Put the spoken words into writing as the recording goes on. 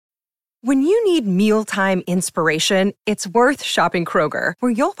When you need mealtime inspiration, it's worth shopping Kroger,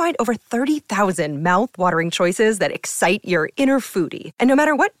 where you'll find over 30,000 mouth-watering choices that excite your inner foodie. And no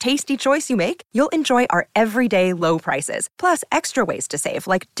matter what tasty choice you make, you'll enjoy our everyday low prices, plus extra ways to save,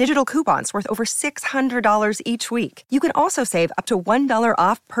 like digital coupons worth over $600 each week. You can also save up to $1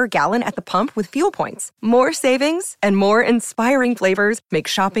 off per gallon at the pump with fuel points. More savings and more inspiring flavors make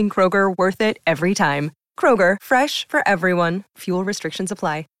shopping Kroger worth it every time. Kroger, fresh for everyone. Fuel restrictions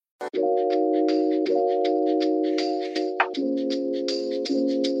apply.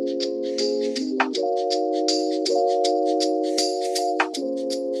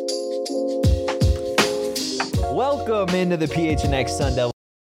 Welcome into the PHNX Sun Devil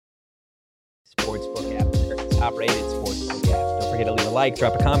Sportsbook app, top-rated Sportsbook app. Don't forget to leave a like,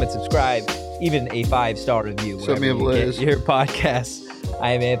 drop a comment, subscribe, even a 5-star review. Send me a blaze. Your podcast.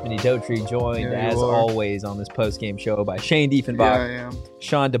 I am Anthony Dotry, joined as always on this post-game show by Shane Diefenbach, I am.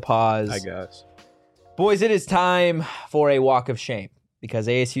 Sean DePaz. Hi, guys. Boys, it is time for a walk of shame because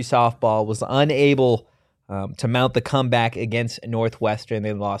ASU softball was unable to mount the comeback against Northwestern.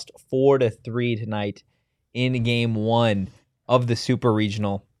 They lost 4-3 tonight in game one of the Super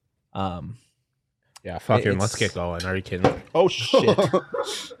Regional. Yeah, fucking let's get going. Are you kidding? Oh, shit.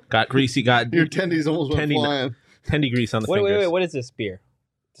 Got greasy, got... Your tendies almost went flying. Tendy grease on the fingers. Wait, what is this beer?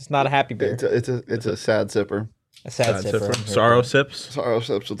 It's not a happy beer. It's a sad sipper. A sad sipper. Sorrow sips? Sorrow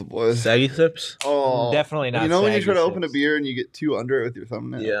sips with the boys. Saggy sips? Oh, definitely not. You know when you saggy try to sips. open a beer and you get two under it with your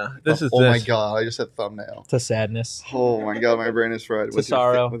thumbnail? Yeah. Oh my God, I just said thumbnail. It's a sadness. Oh my God, my brain is fried. It's a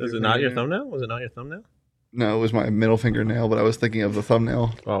sorrow. Was it not your thumbnail? Was it not your thumbnail? No, it was my middle fingernail, but I was thinking of the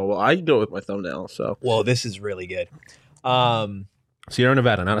thumbnail. Oh, well, I do it with my thumbnail, so. Whoa, this is really good. Sierra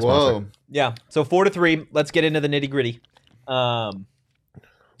Nevada, not a sponsor. Yeah, so 4-3. Let's get into the nitty-gritty.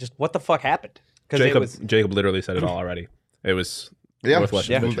 Just what the fuck happened? Jacob literally said it all already. It was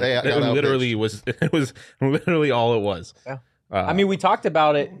Northwestern. Yeah. It literally was. It was literally all it was. Yeah. I mean, we talked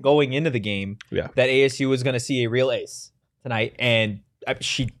about it going into the game. Yeah. That ASU was going to see a real ace tonight, and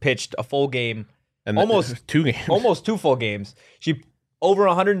she pitched a full game, And almost 2 games, almost 2 full games. She over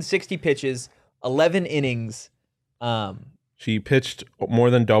 160 pitches, 11 innings. She pitched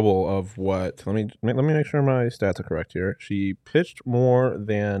more than double of what? Let me make sure my stats are correct here. She pitched more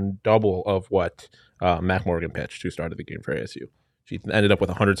than double of what Mac Morgan pitched, who started the game for ASU. She ended up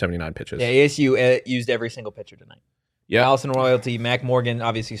with 179 pitches. Yeah, ASU used every single pitcher tonight. Yeah, Allison Royalty, Mac Morgan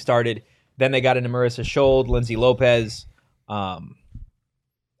obviously started. Then they got into Marissa Schold, Lindsay Lopez.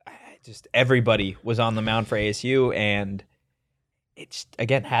 Just everybody was on the mound for ASU, and it's,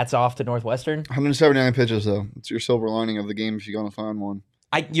 again, hats off to Northwestern. 179 pitches, though. It's your silver lining of the game if you're going to find one.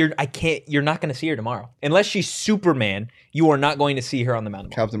 You're not going to see her tomorrow. Unless she's Superman, you are not going to see her on the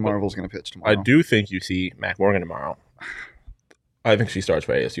mound tomorrow. Captain Marvel's going to pitch tomorrow. I do think you see Mac Morgan tomorrow. I think she starts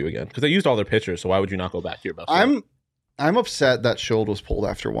for ASU again because they used all their pitchers, so why would you not go back to your best? I'm upset that Schold was pulled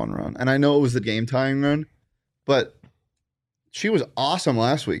after one run, and I know it was the game tying run, but she was awesome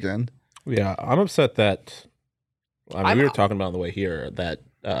last weekend. Yeah, I'm upset that. We were talking about on the way here that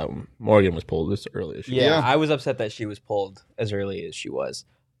Morgan was pulled this early as she was. Yeah, I was upset that she was pulled as early as she was.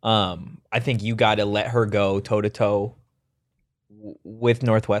 I think you got to let her go toe to toe with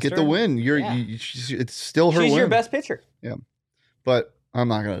Northwestern. Get the win. It's still her win. She's your best pitcher. Yeah, but I'm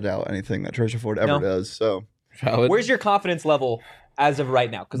not going to doubt anything that Trisha Ford ever does. So, where's your confidence level as of right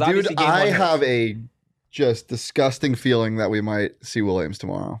now? Because dude, I have a just disgusting feeling that we might see Williams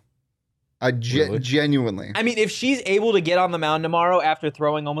tomorrow. Really? Genuinely. I mean, if she's able to get on the mound tomorrow after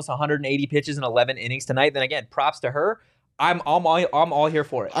throwing almost 180 pitches in 11 innings tonight, then again, props to her. I'm all here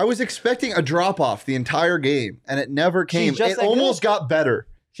for it. I was expecting a drop off the entire game, and it never came. It almost got better.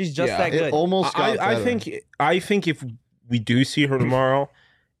 She's just that good. It almost got better. I think if we do see her tomorrow,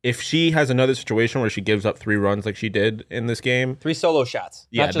 if she has another situation where she gives up 3 runs like she did in this game, 3 solo shots.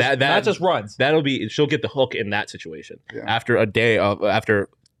 Yeah, not just runs. She'll get the hook in that situation after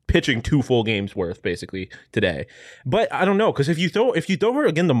pitching 2 full games worth basically today. But I don't know, because if you throw her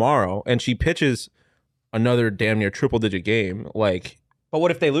again tomorrow and she pitches another damn near triple digit game, like. But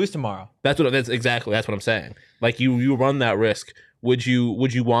what if they lose tomorrow? That's what I'm saying. Like you run that risk. Would you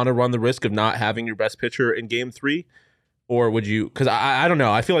want to run the risk of not having your best pitcher in game 3? Or would you? Because I don't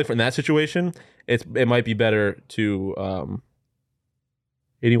know. I feel like in that situation, it might be better to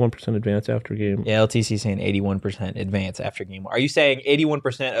 81% advance after game. Yeah, LTC saying 81% advance after game. Are you saying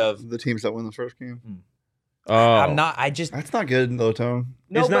 81% of the teams that win the first game? Oh, I'm not. That's not good though, Tone.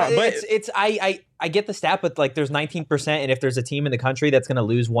 No, I get the stat, but like there's 19%, and if there's a team in the country that's going to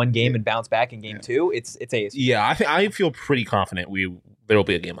lose one game and bounce back in game 2, it's ASU. Yeah, I feel pretty confident there will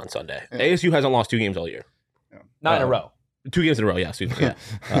be a game on Sunday. ASU hasn't lost 2 games all year. Not in a row. 2 games in a row. Yeah, excuse me.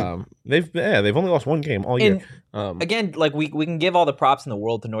 Yeah. They've only lost 1 game all year. Again, like we can give all the props in the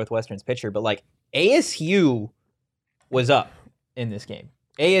world to Northwestern's pitcher, but like ASU was up in this game.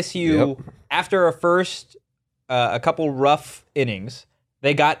 ASU after a couple rough innings,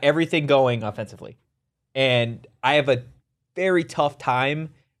 they got everything going offensively, and I have a very tough time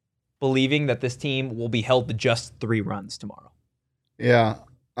believing that this team will be held to just 3 runs tomorrow. Yeah,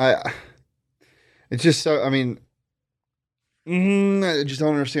 it's just so. I mean, I just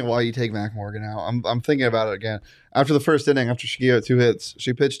don't understand why you take Mac Morgan out. I'm thinking about it again. After the first inning, after she gave it 2 hits,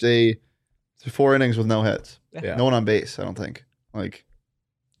 she pitched 4 innings with no hits. Yeah. No one on base. I don't think. Like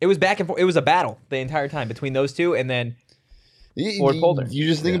It was back and forth. It was a battle the entire time between those two, and then Ford Polder. You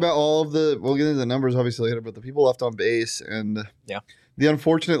just think about all of the. We'll get into the numbers obviously later, but the people left on base and the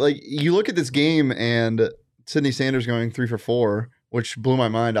unfortunate. Like you look at this game and Sydney Sanders going 3 for 4. Which blew my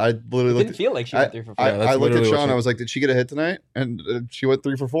mind. I literally didn't feel like she went 3 for 4. I looked at Sean. I was like, "Did she get a hit tonight?" And she went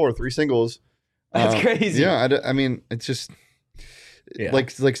 3 for 4, 3 singles. That's crazy. Yeah, I mean, it's just like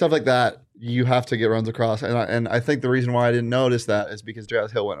stuff like that. You have to get runs across, and I think the reason why I didn't notice that is because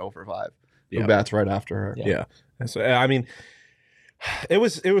Jazz Hill went 0 for 5. Who bats right after her? Yeah. So I mean, it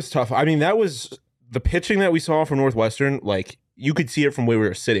was tough. I mean, that was the pitching that we saw from Northwestern. Like you could see it from where we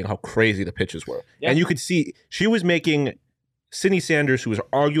were sitting, how crazy the pitches were, and you could see she was making Sydney Sanders, who was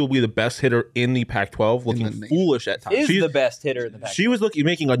arguably the best hitter in the Pac-12, looking foolish at times. She's the best hitter in the Pac-12. She was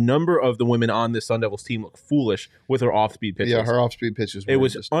making a number of the women on this Sun Devils team look foolish with her off-speed pitches. Yeah, her off-speed pitches. It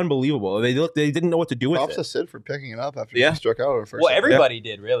was unbelievable. They didn't know what to do with it. Props to Sid for picking it up after she struck out her first. Well, everybody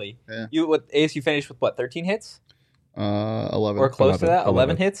did really. Yeah. ASU finished with what, 13 hits? 11 or close to that.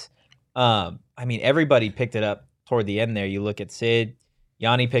 11 hits. I mean, everybody picked it up toward the end there. You look at Sid,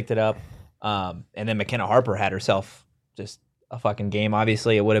 Yanni picked it up, and then McKenna Harper had herself just a fucking game.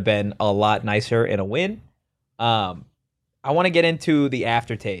 Obviously, it would have been a lot nicer in a win. I want to get into the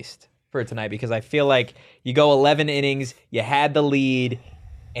aftertaste for tonight because I feel like you go 11 innings, you had the lead,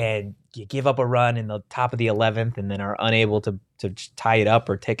 and you give up a run in the top of the 11th and then are unable to tie it up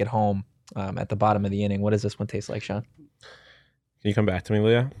or take it home at the bottom of the inning. What does this one taste like, Sean? Can you come back to me,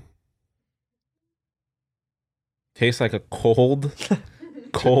 Leah? Tastes like a cold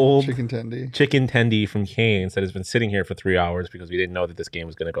chicken tendy from Cane's that has been sitting here for 3 hours because we didn't know that this game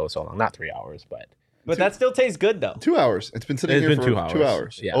was going to go so long. Not 3 hours, but that still tastes good though. 2 hours. It's been sitting here for 2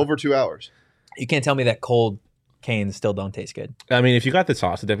 hours. Yeah. Over 2 hours. You can't tell me that cold Cane's still don't taste good. I mean, if you got the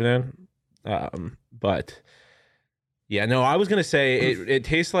sauce dividend, but yeah, no, I was gonna say it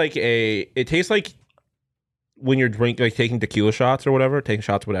tastes like when you're taking tequila shots or whatever, taking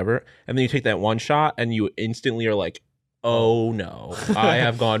shots, whatever, and then you take that one shot and you instantly are like, oh no, I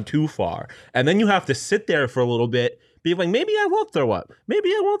have gone too far. And then you have to sit there for a little bit, be like, maybe I won't throw up. Maybe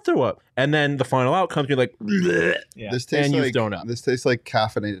I won't throw up. And then the final outcome, you're like, yeah. This tastes and like, you've thrown up. This tastes like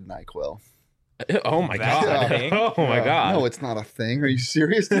caffeinated NyQuil. Oh my That's god! a thing? Oh my god! No, it's not a thing. Are you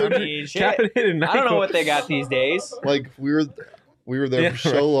serious, I dude? mean, shit. Caffeinated I don't know NyQuil. what they got these days. Like we were there for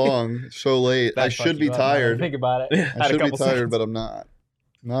so long, so late. I should be tired. Think about it. I should be tired, but I'm not.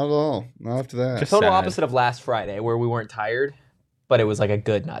 Not at all. Not after that. Just Total sad. opposite of last Friday, where we weren't tired, but it was like a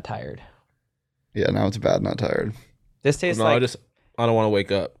good not tired. Yeah, now it's bad. Not tired. This tastes No, like I don't want to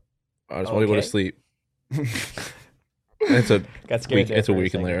wake up. I just want to go to Okay. sleep. It's a got scared. there it's a for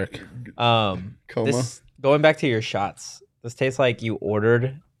weekend second. lyric. Coma. Going back to your shots, this tastes like you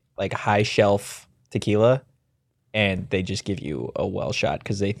ordered like high shelf tequila, and they just give you a well shot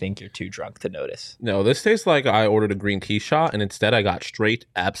because they think you're too drunk to notice. No, this tastes like I ordered a green tea shot and instead I got straight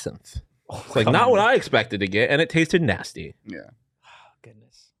absinthe. It's like not what I expected to get, and it tasted nasty. Yeah.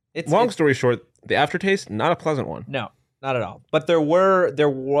 Goodness. It's Long story short, the aftertaste not a pleasant one. No, not at all. But there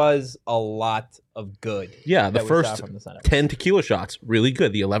was a lot of good. Yeah, the that we saw first from the Sun Devils. 10 tequila shots really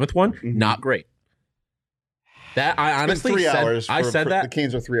good. The 11th one not great. That I It's been honestly 3 said, hours. I said The that.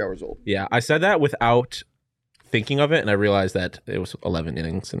 Canes are 3 hours old. Yeah, I said that without thinking of it, and I realized that it was 11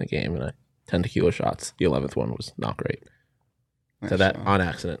 innings in the game and 10 tequila shots. The 11th one was not great. Said that on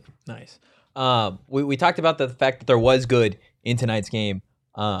accident. Nice. We talked about the fact that there was good in tonight's game.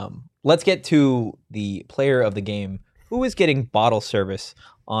 Let's get to the player of the game who is getting bottle service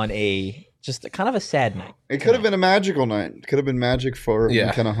on just kind of a sad night. It could have been a magical night. It could have been magic for Yeah.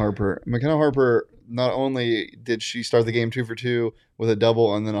 McKenna Harper. McKenna Harper, not only did she start the game 2 for 2 with a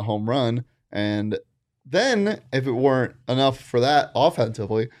double and then a home run, and then if it weren't enough for that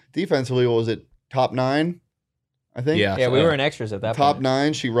offensively, defensively, what was it, top 9? I think. Yeah. Yeah, we were in extras at that Top point.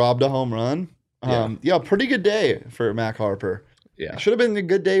 9. She robbed a home run. Yeah, pretty good day for Mac Harper. Yeah. Should have been a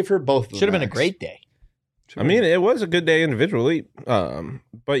good day for both of them. Should have been a great day. I mean, it was a good day individually.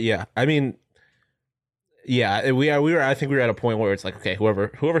 But yeah, I mean, Yeah, we were. I think we were at a point where it's like, okay,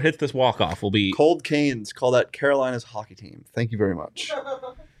 whoever hits this walk off will be. Cold Canes call that Carolina's hockey team. Thank you very much.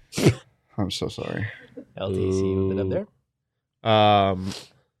 I'm so sorry. LTC with it up there.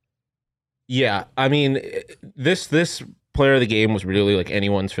 Yeah, I mean, this player of the game was really like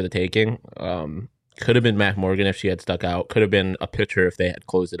anyone's for the taking. Could have been Mac Morgan if she had stuck out. Could have been a pitcher if they had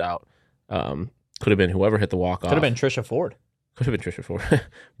closed it out. Could have been whoever hit the walk off. Could have been Trisha Ford. Could have been Trisha Ford.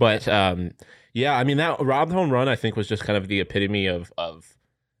 But yeah, I mean that robbed home run I think was just kind of the epitome of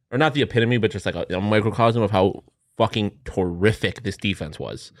or not the epitome, but just like a microcosm of how fucking terrific this defense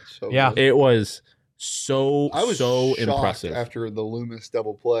was. So Yeah. good. It was so I was so shocked impressive. after the Loomis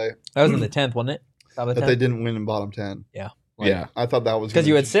double play That was in the 10th, wasn't it? Top of the that they 10th? didn't win in bottom 10. Yeah. Yeah. I thought that was Because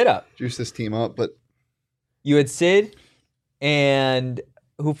you gonna had Sid up. juice this team up, but You had Sid, and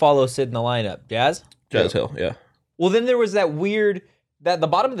who follows Sid in the lineup? Jazz? Jazz Hill, yeah. Well, then there was that weird, that the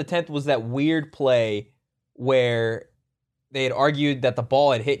bottom of the 10th was that weird play where they had argued that the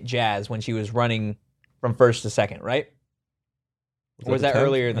ball had hit Jazz when she was running from first to second, right? Or was that the 10th?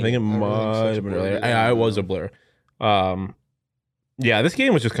 earlier in the I think it game? might have been earlier. Yeah, it was a blur. Yeah, this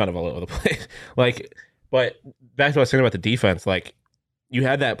game was just kind of all over the place. Like, but back to what I was saying about the defense, like you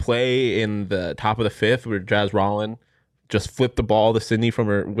had that play in the top of the 5th where Jazz Rollin just flipped the ball to Sydney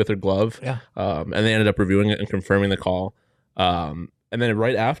with her glove. Yeah. And they ended up reviewing it and confirming the call. And then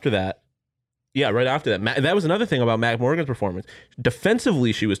right after that, that was another thing about Mac Morgan's performance.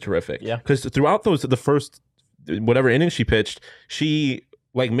 Defensively, she was terrific. Yeah. Because throughout the first whatever innings she pitched, she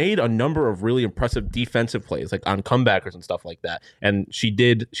like made a number of really impressive defensive plays, like on comebackers and stuff like that. And she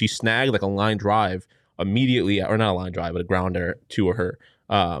snagged like a line drive immediately, or not a line drive, but a grounder to her.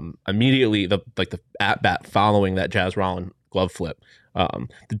 Immediately, the at bat following that Jazz Rollin glove flip.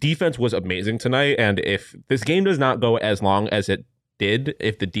 The defense was amazing tonight, and if this game does not go as long as it did,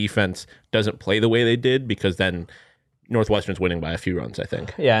 if the defense doesn't play the way they did, because then Northwestern's winning by a few runs, I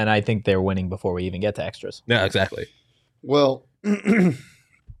think. Yeah, and I think they're winning before we even get to extras. Yeah, exactly. well,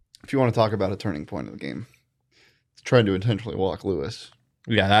 if you want to talk about a turning point of the game, it's trying to intentionally walk Lewis.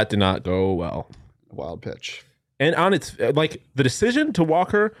 Yeah, that did not go well. Wild pitch. And on its like the decision to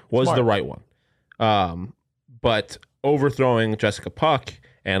walk her was Smart. the right one, but overthrowing Jessica Puck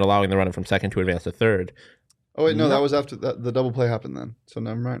and allowing the runner from second to advance to third. Oh wait, no, that was after the double play happened then. So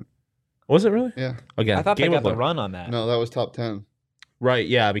never mind. Was it really? Yeah. Again, I thought they game got of the luck. run on that. No, that was top 10. Right,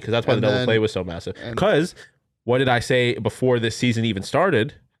 yeah, because that's why And the double then- play was so massive. and- Because what did I say before this season even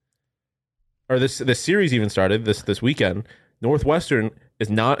started, or this series even started this weekend? Northwestern is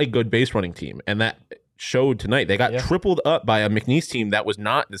not a good base running team, and that showed tonight. They got tripled up by a McNeese team that is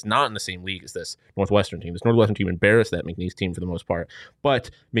not in the same league as this Northwestern team. This Northwestern team embarrassed that McNeese team for the most part,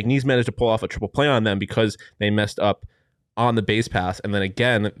 but McNeese managed to pull off a triple play on them because they messed up on the base pass, and then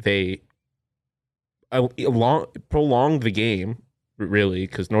again they prolonged the game, really,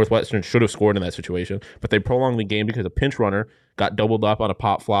 because Northwestern should have scored in that situation, but they prolonged the game because a pinch runner got doubled up on a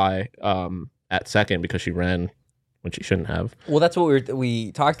pop fly at second because she ran when she shouldn't have. Well, that's what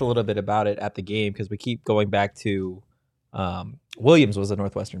we talked a little bit about it at the game because we keep going back to Williams was a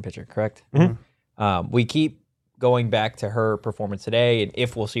Northwestern pitcher, correct? Mhm. We keep going back to her performance today and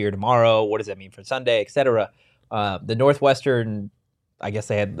if we'll see her tomorrow, what does that mean for Sunday, etc. The Northwestern, I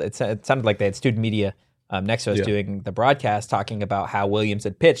guess it sounded like they had student media next to us doing the broadcast talking about how Williams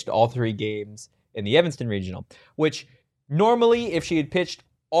had pitched all 3 games in the Evanston Regional, which normally if she had pitched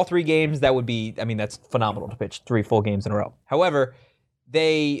all 3 games, that would be, I mean, that's phenomenal to pitch 3 full games in a row. However,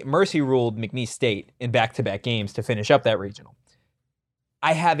 they mercy ruled McNeese State in back-to-back games to finish up that regional.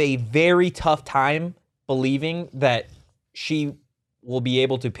 I have a very tough time believing that she will be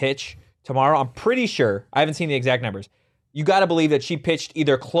able to pitch tomorrow. I'm pretty sure, I haven't seen the exact numbers. You got to believe that she pitched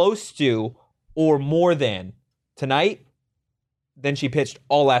either close to or more than tonight than she pitched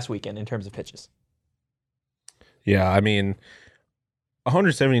all last weekend in terms of pitches. Yeah, I mean,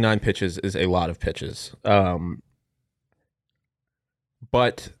 179 pitches is a lot of pitches.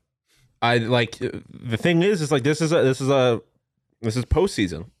 But I like the thing is like this is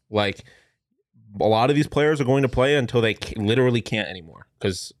postseason. Like a lot of these players are going to play until they literally can't anymore,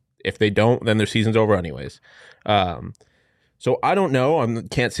 because if they don't, then their season's over anyways. So I don't know. I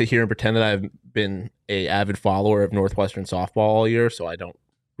can't sit here and pretend that I've been a avid follower of Northwestern softball all year, so I don't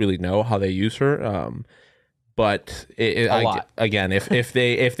really know how they use her. But again, if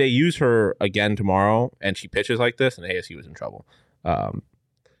they use her again tomorrow and she pitches like this, then ASU is in trouble.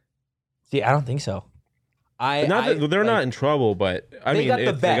 See, I don't think so. They're not in trouble, but I mean, they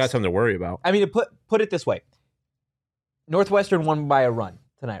got something to worry about. I mean, to put it this way, Northwestern won by a run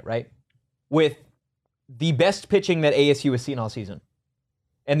tonight, right? With the best pitching that ASU has seen all season,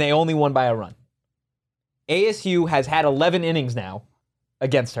 and they only won by a run. ASU has had 11 innings now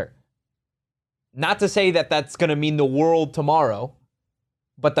against her. Not to say that that's going to mean the world tomorrow,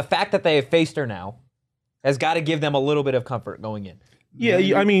 but the fact that they have faced her now has got to give them a little bit of comfort going in.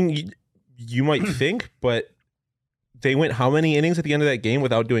 Yeah, I mean, you might think, but they went how many innings at the end of that game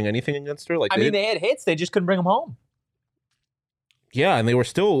without doing anything against her? Like, they had hits, they just couldn't bring them home. Yeah, and they were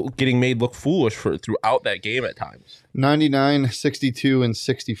still getting made look foolish throughout that game at times. 99, 62, and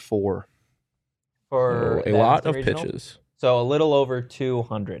 64. For a lot of pitches. So a little over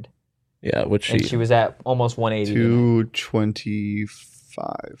 200. Yeah, which she was at almost 180.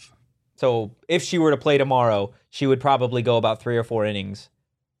 225. So if she were to play tomorrow, she would probably go about 3 or 4 innings.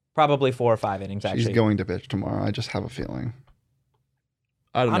 Probably 4 or 5 innings, actually. She's going to pitch tomorrow. I just have a feeling.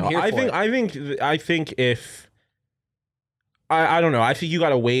 I don't know. I think if I don't know. I think you got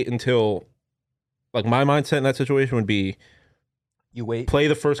to wait until, like, my mindset in that situation would be, you wait, play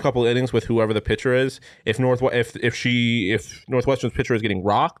the first couple innings with whoever the pitcher is. If Northwestern's pitcher is getting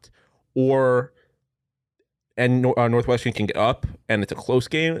rocked, Northwestern can get up and it's a close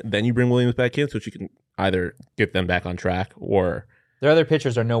game, then you bring Williams back in so she can either get them back on track or. Their other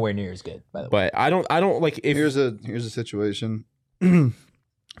pitchers are nowhere near as good, by the way. But I don't like if here's a situation.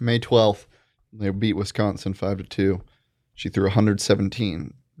 May 12th, they beat Wisconsin 5-2. She threw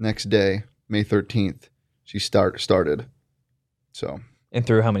 117. Next day, May 13th, she started. So. And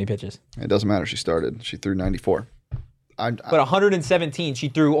threw how many pitches? It doesn't matter. She started. She threw 94. But 117, she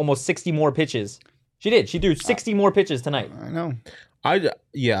threw almost 60 more pitches. She did. She threw 60 more pitches tonight. I know. I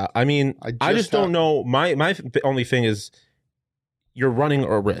just don't know. My only thing is, you're running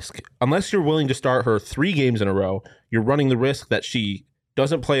a risk. Unless you're willing to start her 3 games in a row, you're running the risk that she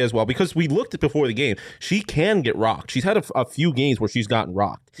doesn't play as well. Because we looked at before the game, she can get rocked. She's had a few games where she's gotten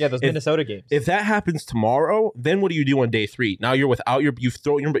rocked. Yeah, those Minnesota games. If that happens tomorrow, then what do you do on day 3? Now you've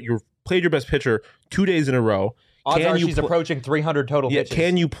played your best pitcher 2 days in a row. Odds are she's approaching 300 total pitches.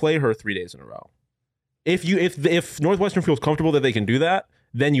 Can you play her 3 days in a row? If Northwestern feels comfortable that they can do that,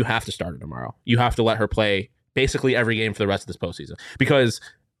 then you have to start her tomorrow. You have to let her play basically every game for the rest of this postseason. Because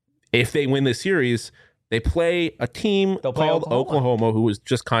if they win this series, they play a team called Oklahoma, who is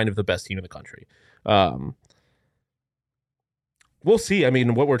just kind of the best team in the country. We'll see. I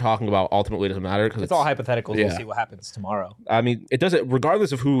mean, what we're talking about ultimately doesn't matter because it's all hypotheticals. Yeah. We'll see what happens tomorrow. I mean, it doesn't.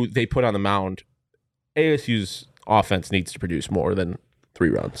 Regardless of who they put on the mound, ASU's offense needs to produce more than 3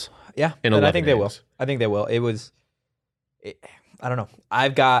 runs. Yeah, and I think they will. I think they will. I don't know.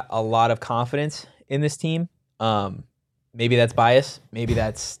 I've got a lot of confidence in this team. Maybe that's bias. Maybe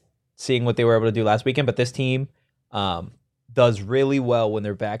that's seeing what they were able to do last weekend. But this team does really well when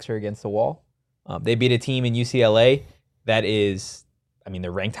their backs are against the wall. They beat a team in UCLA that is, I mean,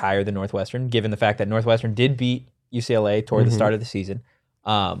 they're ranked higher than Northwestern, given the fact that Northwestern did beat UCLA toward the start of the season.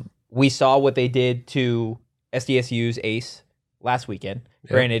 We saw what they did to SDSU's ace last weekend.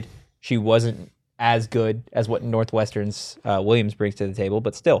 Yeah. Granted, she wasn't as good as what Northwestern's Williams brings to the table,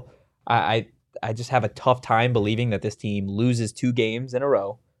 but still, I just have a tough time believing that this team loses 2 games in a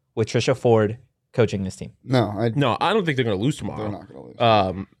row with Trisha Ford coaching this team. No, I don't think they're going to lose tomorrow. They're not going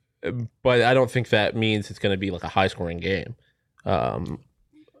to lose. But I don't think that means it's going to be like a high-scoring game.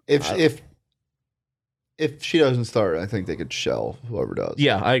 If she doesn't start, I think they could shell whoever does.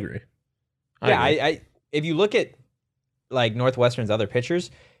 Yeah, I agree. I if you look at like Northwestern's other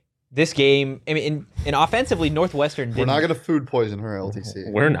pitchers, this game, I mean, in offensively, Northwestern didn't. We're not going to food poison her,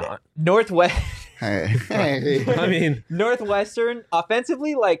 LTC. We're not. Hey. I mean, Northwestern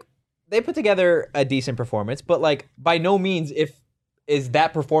offensively, like, they put together a decent performance, but like by no means is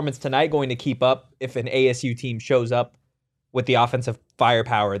that performance tonight going to keep up if an ASU team shows up with the offensive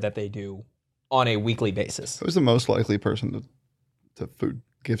firepower that they do on a weekly basis. Who's the most likely person to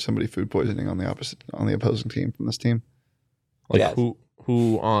give somebody food poisoning on the opposing team from this team? Like Jazz.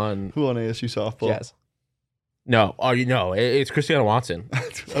 Who on ASU softball? Jazz. No, it's Christiana Watson.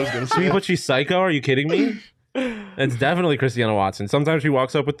 I was gonna say. But she's psycho. Are you kidding me? It's definitely Christiana Watson. Sometimes she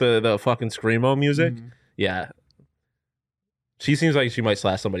walks up with the fucking screamo music. Mm-hmm. Yeah. She seems like she might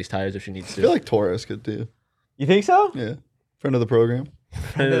slash somebody's tires if she needs to. I feel like Torres could too. You think so? Yeah. Friend of the program.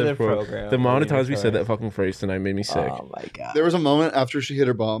 Friend of the program. The amount of times we said that fucking phrase tonight made me sick. Oh my God. There was a moment after she hit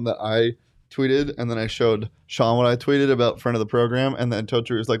her bomb that I tweeted, and then I showed Sean what I tweeted about friend of the program, and then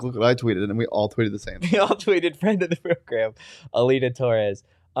Tocher was like, look what I tweeted, and we all tweeted the same thing. We all tweeted friend of the program, Alina Torres.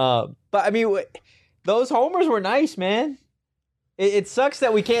 But I mean, those homers were nice, man. It sucks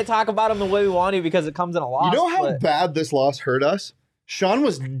that we can't talk about them the way we want to because it comes in a loss. You know how bad this loss hurt us? Sean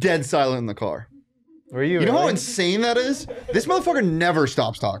was dead silent in the car. Were you? You know how insane that is? This motherfucker never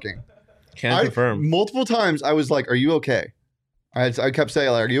stops talking. Can't confirm. Multiple times I was like, are you okay? I kept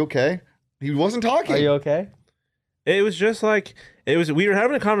saying, like, are you okay? He wasn't talking. Are you okay? It was just like we were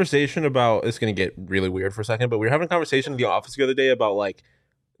having a conversation about, it's gonna get really weird for a second, but we were having a conversation in the office the other day about like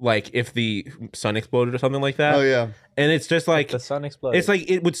if the sun exploded or something like that. Oh yeah. And it's just like The sun exploded. it's like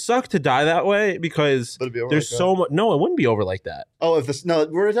it would suck to die that way because But it'd be over there's like so much. No, it wouldn't be over like that. Oh, if the no,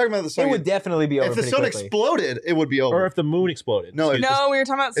 we're talking about the sun. it would definitely be over. if the pretty sun quickly. exploded, it would be over. Or if the moon exploded. No, Excuse if me. No, we were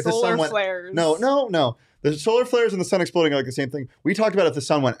talking about if the sun solar went- flares. no. The solar flares and the sun exploding are like the same thing. We talked about if the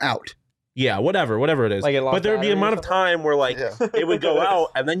sun went out. Yeah, whatever it is. Like it lost but there would be battery an or amount of time where like Yeah. it would go out,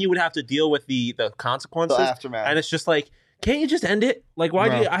 and then you would have to deal with the consequences. The aftermath. And it's just like, can't you just end it? Like, why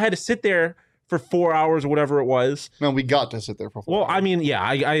No. do I had to sit there for 4 hours or whatever it was? No, we got to sit there for 4 Well, hours. I mean, yeah,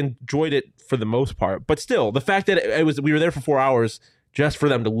 I enjoyed it for the most part, but still, the fact that we were there for 4 hours just for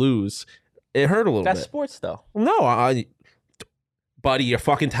them to lose, it hurt a little That's bit. sports, though. No, buddy, you're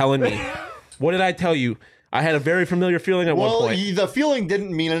fucking telling me. What did I tell you? I had a very familiar feeling at one Well, point the feeling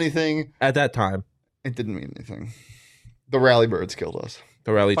didn't mean anything. at that time. It didn't mean anything. The rally birds killed us.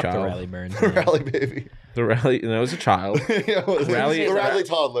 The rally Fuck child, the rally burns. The rally baby. the rally. No, it was a child. Yeah, it was Rally- the rally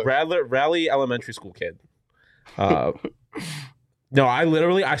toddler. Rally elementary school kid. No,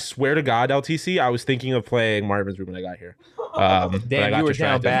 I swear to God, LTC, I was thinking of playing Marvin's Room when I got here. But I Damn, got you were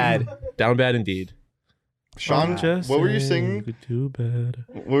down distracted. bad. Down bad indeed. Sean, what were you singing? Too bad.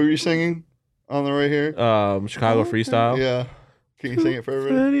 What were you singing on the right here? Chicago freestyle. Yeah. Can you sing it for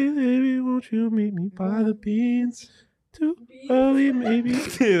everybody? Ready, baby, won't you meet me by the beans? Too early, maybe.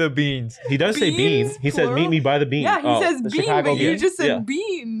 The beans. He does say bean. Beans, He said, plural? "Meet me by the bean." Yeah, he Oh. says the bean, Chicago but you bean? just said Yeah.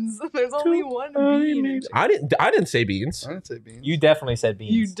 beans. There's only one Early, bean. maybe. I didn't say beans. I didn't say beans. You definitely said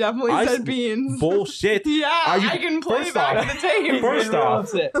beans. You definitely I said s- beans. Bullshit. Yeah, Are you- I can play first back off- the tape. First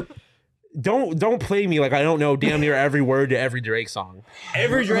off, don't play me like I don't know damn near every word to every Drake song.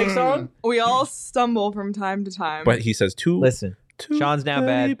 Every Drake song? We all stumble from time to time. But he says two. Listen, Sean's down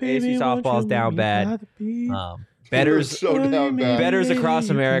bad. ASU softball's down bad. Betters so down bad. betters across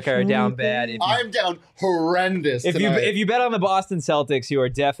America are down bad. I'm down horrendous If you tonight. if you bet on the Boston Celtics, you are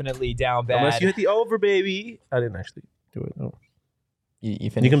definitely down bad. Unless you hit the over, baby. I didn't actually do it. No. you You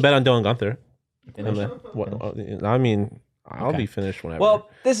finished? can bet on Dylan Gunther. Finish? I mean, I'll Okay. be finished whenever. Well,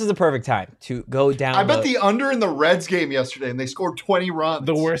 this is the perfect time to go down. I bet the under in the Reds game yesterday, and they scored 20 runs.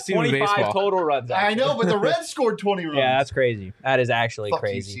 the worst team in 25 baseball. total runs. I know, but the actually. Reds scored 20 runs. Yeah, that's crazy. That is actually Fuck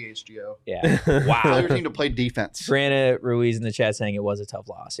crazy. you, CHGO. Yeah. Tell Wow. your team to play defense. Brandon Ruiz in the chat saying it was a tough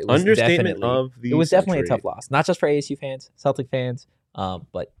loss. It was Understatement definitely, of the It was definitely a century. tough loss, not just for ASU fans, Celtic fans,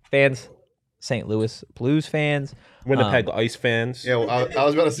 but fans, St. Louis Blues fans. Winnipeg Ice fans. Yeah, well, I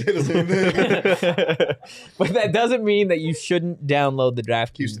was about to say the same thing. But that doesn't mean that you shouldn't download the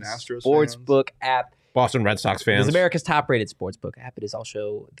DraftKings Houston Astros Sportsbook app. Boston Red Sox It fans. is America's top-rated sportsbook app. It is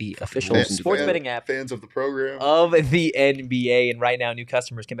also the official listen to sports Fan- betting app Fans of the program. of the NBA. And right now, new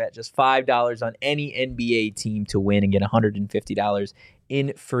customers can bet just $5 on any NBA team to win and get $150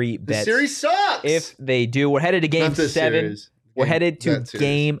 in free the bets. series sucks. If they do, we're headed to Game Not this 7. series. We're Game- headed to that series.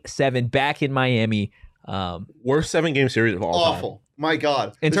 Game 7 back in Miami. Worst 7-game series of all time. Awful. My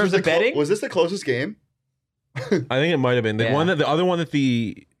God. In This terms was of the betting? was this the closest game? I think it might have been the Yeah. one that the other one that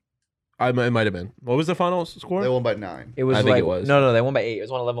it might have been. What was the final score? They won by 9. It was I think like it was. No, they won by 8. It was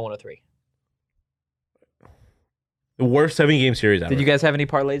 111-103. The worst 7-game series ever. Did you guys have any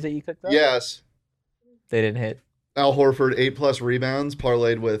parlays that you cooked up? Yes. They didn't hit. Al Horford 8+ rebounds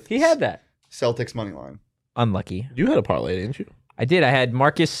parlayed with He had that. Celtics money line. Unlucky. You had a parlay, didn't you? I did. I had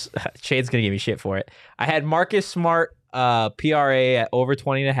Marcus. Shade's gonna give me shit for it. I had Marcus Smart PRA at over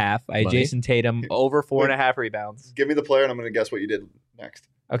 20.5. I had Money. Jason Tatum over 4.5 rebounds. Give me the player, and I'm going to guess what you did next.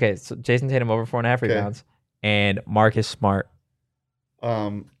 Okay, so Jason Tatum over 4.5 Okay. rebounds, and Marcus Smart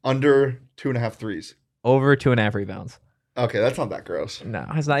Under 2.5 threes. over 2.5 rebounds. Okay, that's not that gross. No,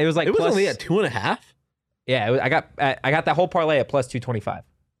 it's not. It was like It was plus, only at 2.5. Yeah, it was, I got that whole parlay at plus 225.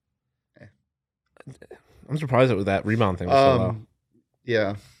 I'm surprised that that rebound thing was so low.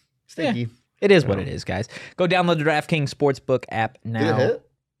 Yeah. Stinky. It is what it is, guys. Go download the DraftKings Sportsbook app now. Did it hit?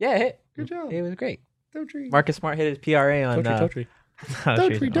 Yeah, it hit. Good job. It was great. Totri. Marcus Smart hit his PRA on. Totri.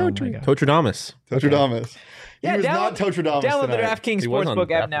 Totradamus. Totri. Yeah, he was down- not Totradamus Download the tonight. DraftKings He was on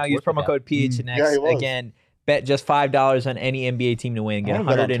Sportsbook app DraftKings now. Use Sportsbook promo app. code PHNX. Yeah, he was. Again, bet just $5 on any NBA team to win and get I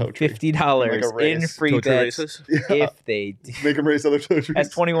wanna bet on $150 Like a in race. free Totri bets races. Yeah. if they do. Make him race other Totris. That's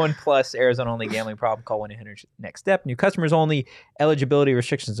 21 plus, Arizona only, gambling problem. Call 1-800-NEXT STEP. New customers only. Eligibility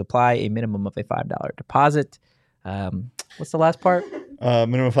restrictions apply. A minimum of a $5 deposit. What's the last part?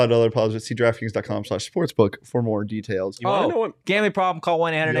 Minimum $5 deposit. See DraftKings.com/sportsbook for more details. You want to know what? Gambling problem. Call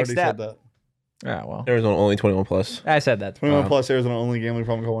You 1-800-NEXT already said STEP. that. Yeah, well, Arizona only 21 plus. I said that. 21 plus Arizona only. Gambling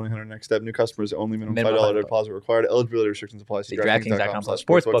problem. Call 1-800 next step. New customers only. Minimum $5 deposit required. Eligibility restrictions apply. See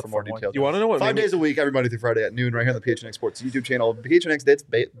DraftKings.com/sportsbook for more details. You want to know what? 5 days a week, every Monday through Friday at noon, right here on the PHNX Sports YouTube channel. PHNX That's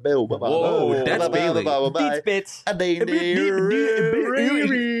Bill. Whoa, that's Bailey. Beats bits. By the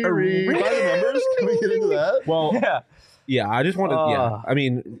numbers, can we get into that? Well, yeah. I just wanted. Yeah, I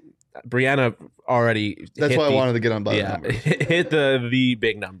mean, Brianna already. That's hit why I the- wanted to get on by the Yeah, numbers. hit the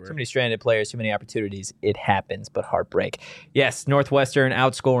big number. Too many stranded players, too many opportunities. It happens, but heartbreak. Yes, Northwestern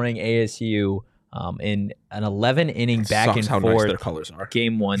outscoring ASU in an 11-inning back Sucks and how nice forth their colors are.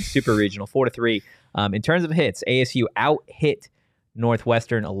 Game 1 Super Regional 4-3. In terms of hits, ASU out-hit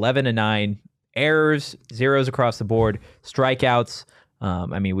Northwestern 11-9. Errors, zeros across the board. Strikeouts.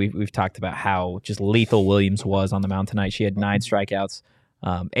 I mean, we've talked about how just lethal Williams was on the mound tonight. She had 9 strikeouts.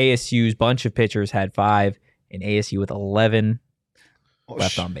 ASU's bunch of pitchers had 5, and ASU with 11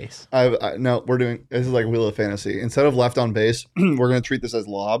 left on base. No, we're doing this is like Wheel of Fantasy. Instead of left on base, we're going to treat this as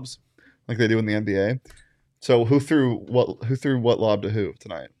lobs, like they do in the NBA. So who threw what lob to who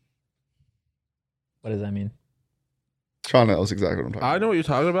tonight? What does that mean? Sean knows exactly what I'm talking I know what you're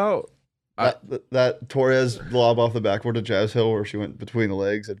talking about. about. That Torres lob off the backboard to Jazz Hill where she went between the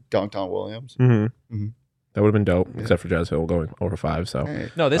legs and dunked on Williams. Mm-hmm. Mhm. That would have been dope, except for Jazz Hill going over 5. So Hey.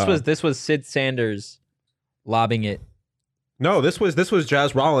 No, this was Sid Sanders lobbing it. no, this was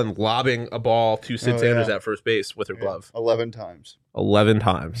Jazz Rollin lobbing a ball to Sid Oh, Sanders yeah. at first base with her glove 11 times. 11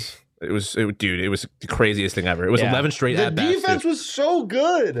 times. It was the craziest thing ever. It was Yeah. 11 straight The at bats. defense was so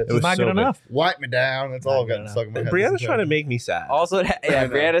good. It was not so good enough. Wipe me down. That's all I've got good stuck in my head. Brianna's this trying to entire- make me sad. Also, I know.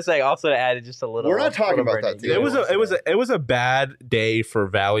 Brianna's saying also to add just a little. We're not talking little about that, burden. too. It was a bad day for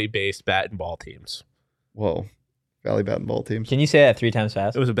Valley-based bat and ball teams. Whoa. Valley bat and ball teams. Can you say that 3 times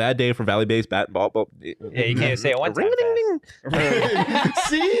fast? It was a bad day for Valley-based bat and ball. Yeah, you can't say it one time fast.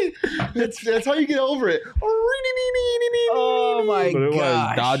 See? That's how you get over it. Oh my But it was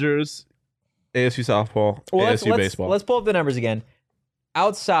gosh. Dodgers, ASU softball, Well, ASU baseball. Let's pull up the numbers again.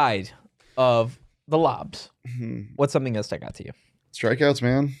 Outside of the lobs, what's something that stuck out to you? Strikeouts,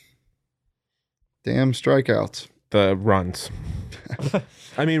 man. Damn strikeouts. The runs.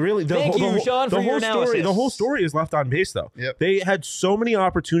 I mean, really, Thank you, Sean, for your analysis. The whole story is left on base, though. Yep. They had so many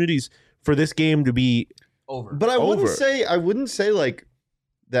opportunities for this game to be Over. But I wouldn't Over. say like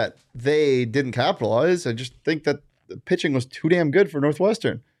that they didn't capitalize. I just think that the pitching was too damn good for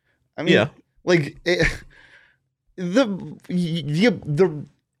Northwestern. I mean, Yeah. like the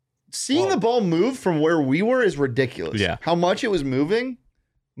seeing the ball move from where we were is ridiculous. Yeah. How much it was moving,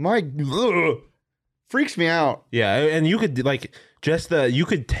 freaks me out. Yeah, and you could you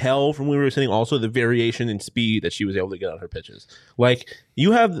could tell from where we were sitting also the variation in speed that she was able to get on her pitches. Like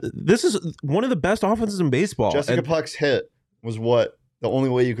this is one of the best offenses in baseball. Jessica and- Puck's hit was the only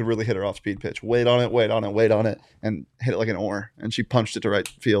way you could really hit her off speed pitch. Wait on it, and hit it like an oar. And she punched it to right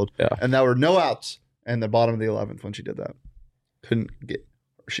field. Yeah. And there were no outs in the bottom of the 11th when she did that.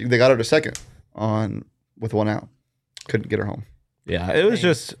 They got her to second with 1 out. Couldn't get her home. yeah, it was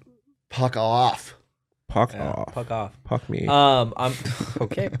just Puck off. puck Yeah, off, puck off. puck me, I'm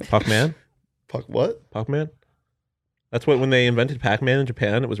okay. puck man, Puck what? puck man. That's what when they invented Pac-Man in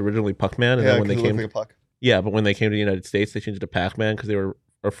Japan, it was originally Puck-Man, and Yeah, then when they 'cause it came, looked like a puck. yeah, but when they came to the United States, they changed it to Pac-Man because they were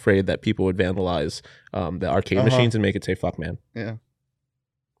afraid that people would vandalize the arcade Uh-huh. machines and make it say "fuck man." Yeah.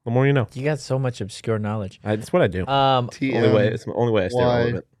 The more you know. You got so much obscure knowledge. That's what I do. It's the only way I stay why?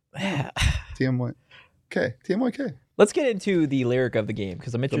 relevant. TMY. Okay. TMYK. Let's get into the lyric of the game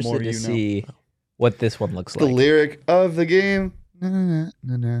because I'm more interested to you know. see what this one looks The like. lyric of the game. Na, na,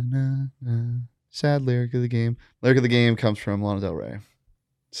 na, na, na, na. Sad lyric of the game. Lyric of the game comes from Lana Del Rey.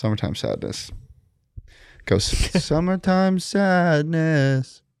 Summertime Sadness. Goes, summertime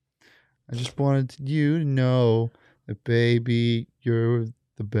sadness. I just wanted you to know that, baby, you're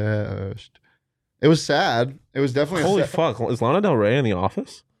the best. It was sad. It was definitely Holy a fuck! Is Lana Del Rey in The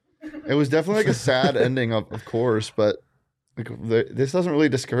Office? it was definitely like a sad ending, of course, but like, this doesn't really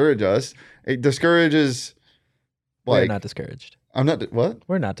discourage us. It discourages, We're like, not discouraged. I'm not what?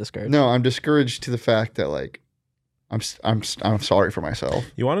 We're not discouraged. No, I'm discouraged to the fact that like I'm sorry for myself.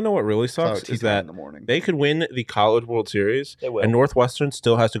 You want to know what really It's about sucks tea is time that in the morning. they could win the College World Series, They will. and Northwestern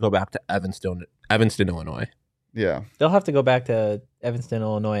still has to go back to Evanston, Illinois. Yeah, They'll have to go back to Evanston,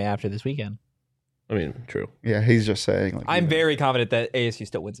 Illinois after this weekend. I mean, true. yeah. He's just saying. Like, I'm you know. very confident that ASU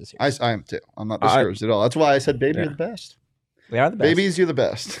still wins this year. I am too. I'm not discouraged at all. That's why I said, "Baby, Yeah. you're the best. They are the best. Babies, you're the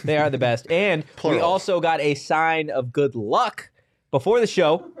best." They are the best. And we Plural. also got a sign of good luck. Before the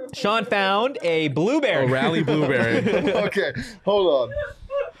show, Sean found a blueberry. A rally blueberry. Okay, hold on.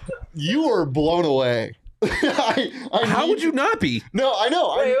 You were blown away How would you not be? No, I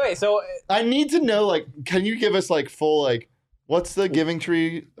know. Wait. So I need to know, like, can you give us, like, full, like, what's the Giving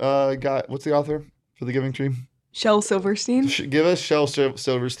Tree guy? What's the author for the Giving Tree? Shel Silverstein. Give us Shel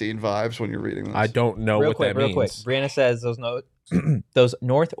Silverstein vibes when you're reading this. I don't know real what quick, that real means. quick. Brianna says those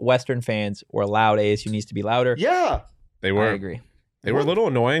Northwestern fans were loud. ASU needs to be louder. Yeah. They I were. agree. They were a little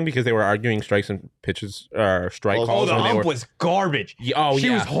annoying because they were arguing strikes and pitches, strike Oh, calls. the when they ump were, was garbage. She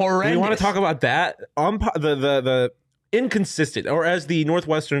was horrendous. You want to talk about that? The inconsistent, or as the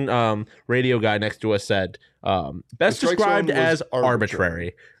Northwestern radio guy next to us said, best strike described zone was as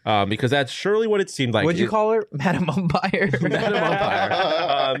arbitrary. Because that's surely what it seemed like. What'd you call her? Madam Umpire. Madam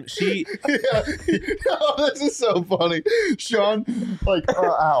Umpire. She. Yeah. Oh, this is so funny. Sean, like,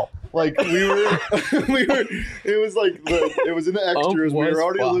 ow. Like, we were, it was like, it was in the extras. We were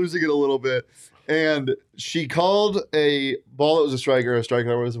already losing it a little bit. And she called a ball that was a striker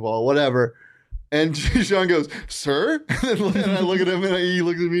that was a ball, whatever. And Sean goes, sir? And I look at him and he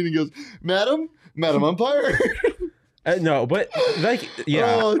looks at me and he goes, Madam Umpire? No, but like,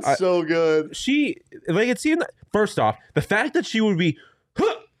 yeah. Oh, it's so good. She, like, it seemed, first off, the fact that she would be,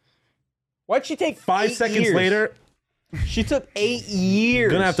 Why'd she take 5 seconds years? later, She took 8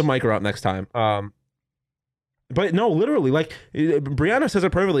 years. gonna have to mic her up next time. But no, literally, like Brianna says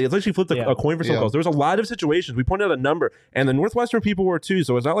it perfectly. It's like she flipped a coin for some calls. There was a lot of situations. We pointed out a number, and the Northwestern people were too.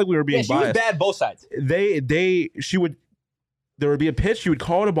 So it's not like we were being she biased. was bad both sides. There would be a pitch. She would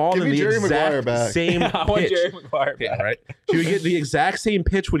call it a ball, Give and me the Jerry Maguire exact back. same I want pitch. Jerry Maguire back. Yeah, right. She would get the exact same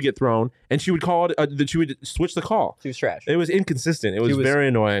pitch would get thrown, and she would call it. That she would switch the call. She was trash. It was inconsistent. It was, She was very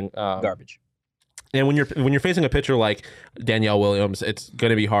annoying. Garbage. And when you're facing a pitcher like Danielle Williams, it's going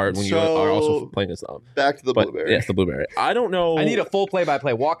to be hard when you are also playing against them. Back to the But blueberry. yes, the blueberry. I don't know. I need a full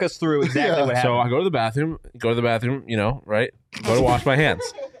play-by-play. Walk us through exactly Yeah. what happened. So I go to the bathroom, you know, right? Go to wash my hands.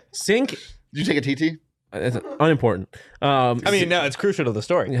 Sink. Did you take a TT? It's unimportant. I mean, no, it's crucial to the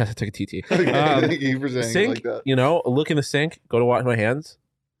story. yeah, I took a TT. Thank you for saying it Sink, like that. you know, look in the sink, go to wash my hands.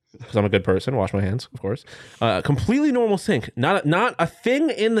 Because I'm a good person, wash my hands, of course. Completely normal sink. Not a thing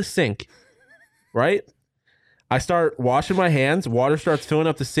in the sink. Right? I start washing my hands, water starts filling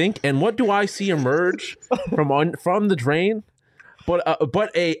up the sink, and what do I see emerge from the drain? But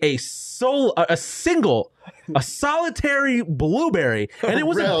a solitary blueberry, and it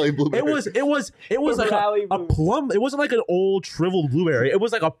was Rally blueberry. it was like a plump. It wasn't like an old shriveled blueberry. It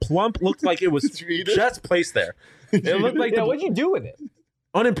was like a plump. Looked like it was Did you eat it? just placed there. It looked like What'd you do with it?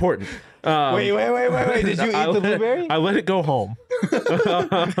 unimportant. Wait. Did you eat the blueberry? I let it go home. Do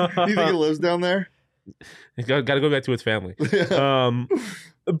you think it lives down there? It's got to go back to its family.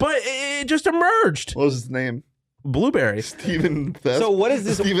 But it just emerged. What was his name? Blueberry. Stephen S. So what is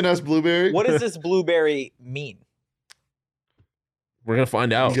this? Stephen S. Blueberry? What does this blueberry mean? We're gonna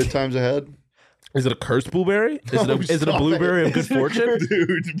find out. Good times ahead? Is it a cursed blueberry? Is it a Stop blueberry it. of good fortune?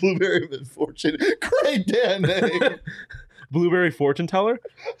 Dude, blueberry of good fortune. Great damn name. Blueberry fortune teller?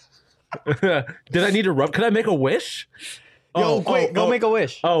 Did I need to rub? Could I make a wish? Yo, quick, go make a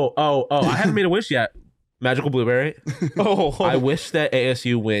wish. Oh! I haven't made a wish yet. Magical blueberry. I wish that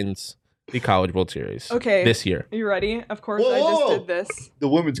ASU wins the College World Series. Okay. This year. Are you ready? Of course, Whoa, I just whoa. did this. The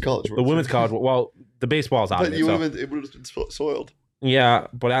women's college. The women's college. Well, the baseball's out But of it. you So. would it would have been soiled. Yeah,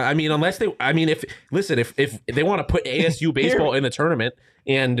 but I mean, unless they, I mean, if they want to put ASU baseball in the tournament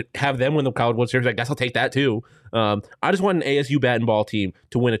and have them win the College World Series, I guess I'll take that too. I just want an ASU bat and ball team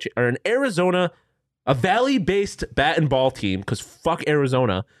to win or an Arizona, a Valley-based bat and ball team, because fuck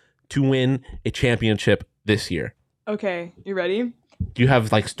Arizona, to win a championship this year. Okay, you ready? Do you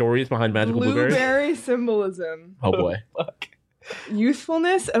have like stories behind magical blueberries? Blueberry symbolism. Oh boy.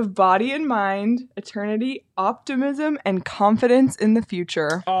 Youthfulness of body and mind, eternity, optimism, and confidence in the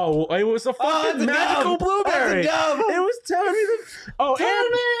future. Oh, it was a fucking magical blueberry. It was turn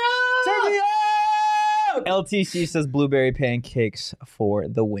me up. LTC says blueberry pancakes for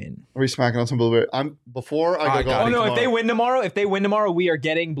the win. Are we smacking on some blueberry? Oh, Before I go God. golfing If they tomorrow. win tomorrow, we are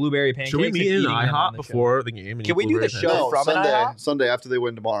getting blueberry pancakes. Should we meet and in eating them on IHOP the show. before the game? And Can eat we do the blueberry show pancakes? from an IHOP? Sunday after they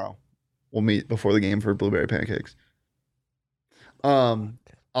win tomorrow. We'll meet before the game for blueberry pancakes. I'll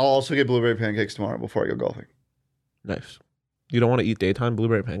also get blueberry pancakes tomorrow before I go golfing. Nice. You don't want to eat daytime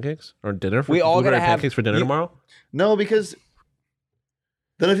blueberry pancakes or dinner? For We all blueberry gotta have- pancakes for dinner tomorrow. No, because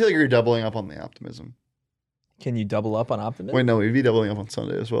then I feel like you're doubling up on the optimism. Can you double up on optimism? Wait, no, we'd be doubling up on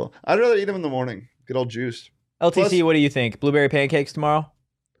Sunday as well. I'd rather eat them in the morning. Get all juiced. LTC, Plus- what do you think? Blueberry pancakes tomorrow?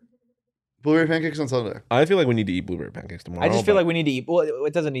 Blueberry pancakes on Sunday. I feel like we need to eat blueberry pancakes tomorrow. I just feel like we need to eat. Well,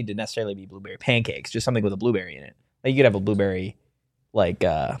 it doesn't need to necessarily be blueberry pancakes. Just something with a blueberry in it. Like you could have a blueberry, like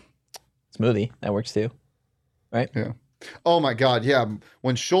smoothie that works too, right? Yeah. Oh my God, yeah.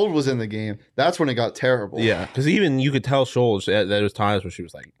 When Scholl was in the game, that's when it got terrible. Yeah, because even you could tell Scholes that there was times where she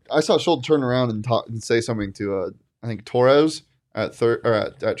was like, I saw Scholl turn around and talk and say something to I think Torres at third or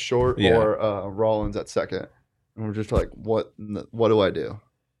at short Yeah. or Rollins at second, and we're just like, what do I do?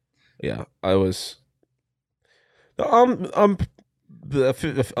 yeah, I was. The Madam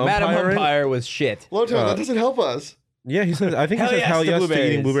umpiring- Umpire was shit. Lowtown, that doesn't help us. Yeah, he said. I think he Hell said yes hell to yes to eating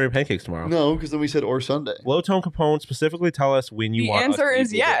blueberries. blueberry pancakes tomorrow. No, because then we said or Sunday. Low tone Capone specifically tell us when you The want. us answer to eat is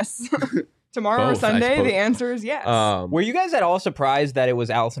blueberry. yes. Tomorrow or Both, I Sunday, suppose. the answer is yes. Were you guys at all surprised that it was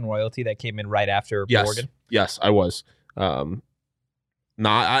Allison Royalty that came in right after Yes, Morgan? yes, I was. I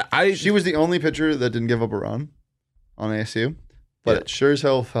She was the only pitcher that didn't give up a run on ASU, but Yeah. it sure as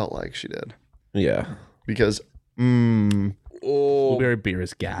hell felt like she did yeah. because Blueberry beer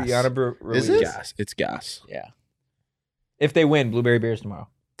is gas. Is it? Gas. It's gas. Yeah. If they win, blueberry beers tomorrow.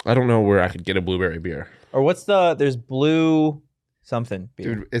 I don't know where I could get a blueberry beer. Or there's blue something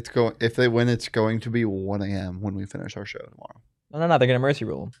beer. dude, if they win, it's going to be 1 a.m. when we finish our show tomorrow. No, they're going to mercy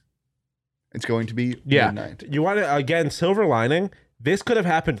rule them. It's going to be Yeah. midnight. You want to again? Silver lining. This could have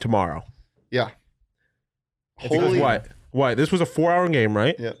happened tomorrow. Yeah. Because what? What? This was a 4-hour game,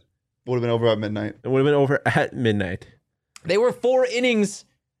 right? Yeah. Would have been over at midnight. It would have been over at midnight. They were 4 innings.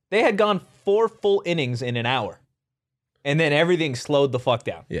 They had gone 4 full innings in an hour. And then everything slowed the fuck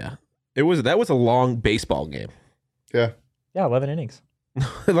down. Yeah. That was a long baseball game. Yeah. Yeah, 11 innings.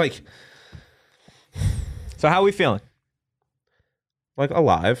 like So how are we feeling?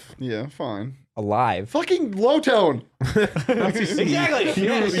 alive. Yeah, fine. Alive. Fucking low tone. Exactly.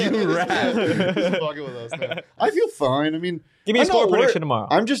 You rat. Just fucking with us, man. I feel fine. I mean, Give me a I'm score not prediction worried. tomorrow.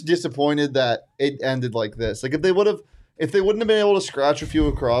 I'm just disappointed that it ended like this. Like if they wouldn't have been able to scratch a few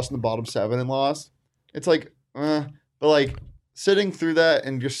across in the bottom 7 and lost, it's like, but like sitting through that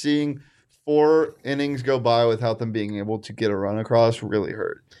and just seeing 4 innings go by without them being able to get a run across really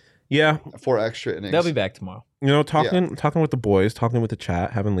hurt. Yeah. 4 extra innings. They'll be back tomorrow. You know, talking with the boys, talking with the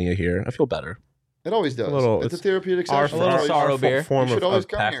chat, having Leah here, I feel better. It always does. It's a therapeutic Our, session. little That's why sorrow beer. form you should of always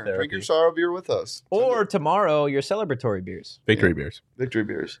come path here. therapy. Drink your sorrow beer with us. Or tomorrow, your celebratory beers. Victory beers. Victory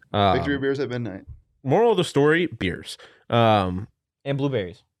beers. Um, Victory beers at midnight. Moral of the story: beers. And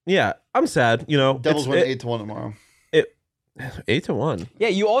blueberries. Yeah, I'm sad. You know, Devils win 8-1 tomorrow. 8-1. Yeah,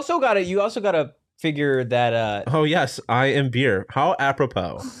 you also gotta figure that Oh yes, I am beer. How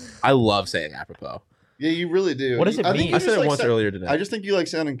apropos! I love saying apropos. Yeah, you really do. What does it I think mean? you I just said it like once earlier today. I just think you like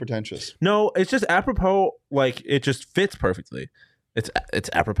sounding pretentious. No, it's just apropos. Like it just fits perfectly. It's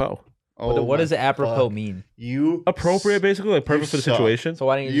apropos. Oh, what does my apropos fuck. mean? You Appropriate, basically, like perfect for the suck. situation. So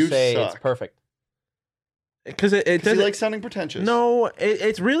why don't you, You just say suck. it's perfect? Because it Because doesn't. you like sounding pretentious. No,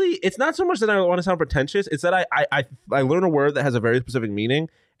 it's really. It's not so much that I want to sound pretentious. It's that I learn a word that has a very specific meaning,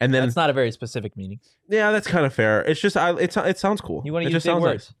 and then That's not a very specific meaning. yeah, that's kind of fair. It's just it sounds cool. You want It to use just big sounds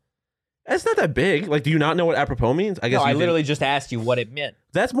words? Nice. It's not that big. Like, do you not know what apropos means? I guess No, I you did. literally just asked you what it meant.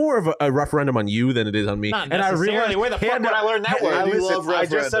 That's more of a referendum on you than it is on me. Not and I necessarily. realized Where the fuck and would I learn that and word? I, You listen, love I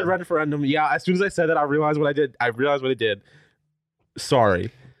just said referendum. Yeah, as soon as I said that, I realized what I did. I realized what I did.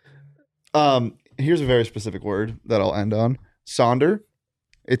 Sorry. Here's a very specific word that I'll end on. Sonder.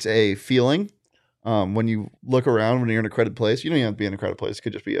 It's a feeling. When you look around when you're in a crowded place, you don't even have to be in a crowded place. It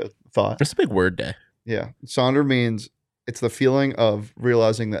could just be a thought. It's a big word day. Yeah. Sonder means it's the feeling of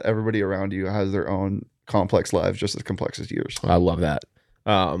realizing that everybody around you has their own complex lives, just as complex as yours. I love that.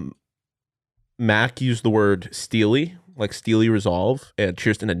 Mac used the word steely, like steely resolve, and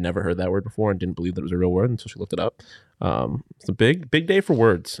Kirsten had never heard that word before and didn't believe that it was a real word until she looked it up. It's a big day for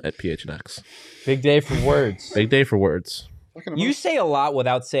words at PHNX. Big day for words. Big day for words. Fucking You say a lot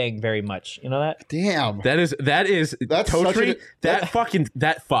without saying very much. You know that? damn. That is That's such Totri, a- that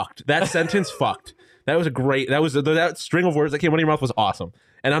fucked. That sentence fucked. That was a great. That string of words that came out of your mouth was awesome.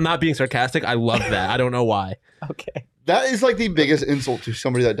 And I'm not being sarcastic. I love that. I don't know why. Okay. That is like the biggest insult to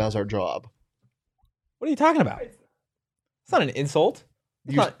somebody that does our job. What are you talking about? It's not an insult.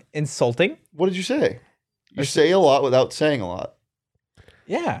 It's You- not insulting. What did you say? You say a lot without saying a lot.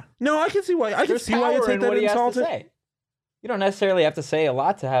 Yeah. No, I can see why. I can There's see why you power take in that what he has to insulting. say. You don't necessarily have to say a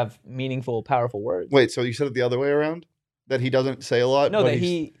lot to have meaningful, powerful words. Wait, so you said it the other way around? That he doesn't say a lot? No, but that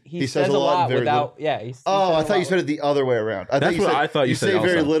he's- he says a lot very without. little. Yeah. Oh, I thought you said it the other way around. That's what I thought you said say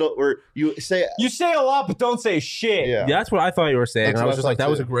very also. little, or you say, You say a lot, but don't say shit. yeah. Yeah, that's what I thought you were saying. That's And I what was I just like, thought that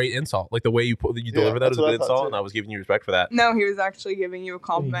was a too. great insult. Like the way you delivered that that's was a what I good thought insult, too. and I was giving you respect for that. No, he was actually giving you a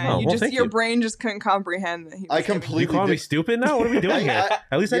compliment. Oh, you well, just thank your you. brain just couldn't comprehend that he was I giving completely You calling me did- stupid now? What are we doing here?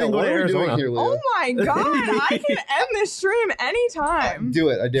 At least I Yeah, didn't go what to are we Arizona. doing here, Leah? Oh my god, I can end this stream anytime. Do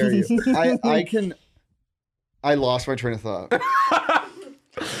it. I dare you. I lost my train of thought.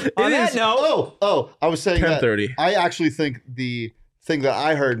 On that note, I was saying that 10:30. I actually think the thing that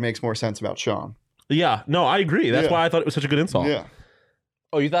I heard makes more sense about Sean. Yeah, no, I agree. That's Yeah. why I thought it was such a good insult. Yeah.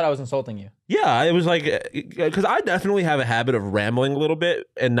 oh, you thought I was insulting you? Yeah, it was like because I definitely have a habit of rambling a little bit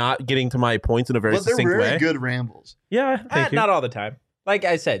and not getting to my points in a very But they're succinct very way. good rambles. Yeah, thank you. Not all the time. Like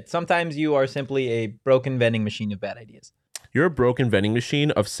I said, sometimes you are simply a broken vending machine of bad ideas. You're a broken vending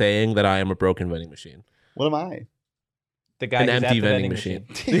machine of saying that I am a broken vending machine. What am I? The guy An who's at empty the vending machine.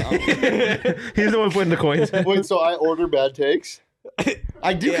 Damn. He's the one putting the coins in. Wait, so I order bad takes?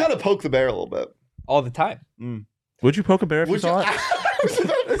 I do kind of poke the bear a little bit. all the time. Would you poke a bear if you Would you? saw it? I was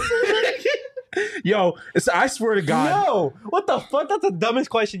about to say that. Yo, I swear to God. No, what the fuck? That's the dumbest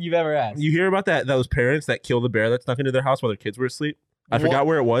question you've ever asked. You hear about those parents that killed the bear that snuck into their house while their kids were asleep? I What? forgot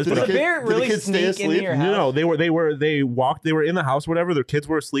where it was. Did Does But a bear did the really kids stay sneak into asleep? your house? no, they were in the house, or whatever. Their kids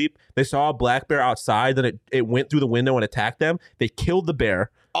were asleep. They saw a black bear outside. Then it went through the window and attacked them. They killed the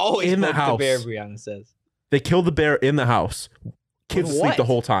bear. Always in the poke house. bear, Brianna says. They killed the bear in the house. Kids With asleep what? the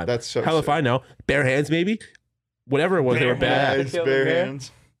whole time. That's so Hell if sick. I know. Bare hands, maybe. Whatever it was, they were bad. Nice, Kill the bare bear?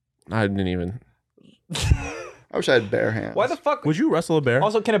 hands. I didn't even. I wish I had bare hands. Why the fuck? Would you wrestle a bear?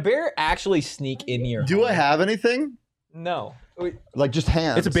 Also, can a bear actually sneak in your Do home? I have anything? No. Wait, Like just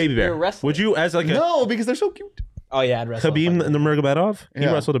hands? It's a baby bear. You're wrestling. Would you, as like a No, because they're so cute. Oh yeah, I'd wrestle. Khabib a fucking- Nurmagomedov? He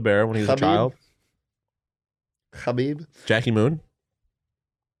Yeah. wrestled a bear when he was a Khabib? child. Khabib. Jackie Moon.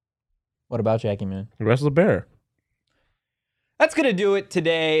 What about Jackie Man? He wrestled a bear. That's gonna do it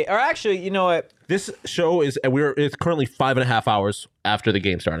today. Or actually, you know what? This show is it's currently 5.5 hours after the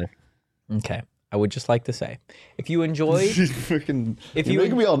game starting. Okay. I would just like to say, if you enjoyed, She's freaking. If You're you-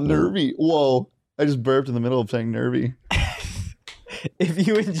 making me all nervy. Whoa! I just burped in the middle of saying nervy. if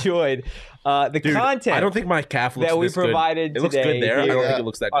you enjoyed the Dude, content I don't think my calf looks that we this good. provided It looks today good there. I don't Yeah. think it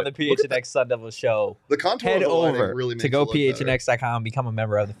looks that on good. the PHNX Sun Devil show, The contour head of the lighting over really makes to it look better. gophnx.com, become a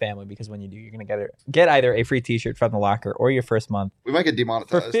member of the family, because when you do, you're going to get either a free t-shirt from the locker or your first month We might get for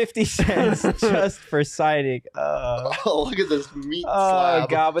demonetized. 50 cents just for signing. Oh, look at this meat Oh slab.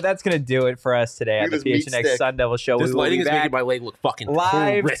 god, but that's gonna do it for us today on Look the at this meat PHNX stick. Sun Devil show. This We will lighting be is making back my leg look fucking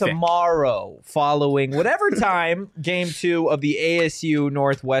live horrific. tomorrow, following whatever time Game 2 of the ASU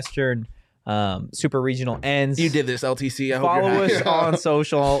Northwestern Super Regional ends. You did this, LTC. I hope Follow you're us happy. on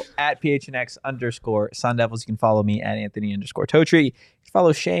social at PHNX_Sun Devils. You can follow me at Anthony_Totri. You can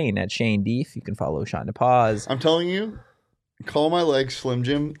follow Shane at Shane Deef. You can follow Sean DePaz. I'm telling you, call my legs Slim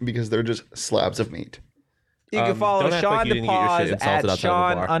Jim because they're just slabs of meat. You can follow don't act Sean like you didn't get your shit DePaz insulted at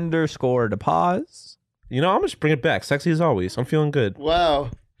outside of the bar. Sean_DePaz. You know, I'm just bring it back. Sexy as always. I'm feeling good.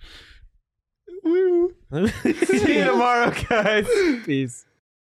 Wow. Woo. See you tomorrow, guys. Peace.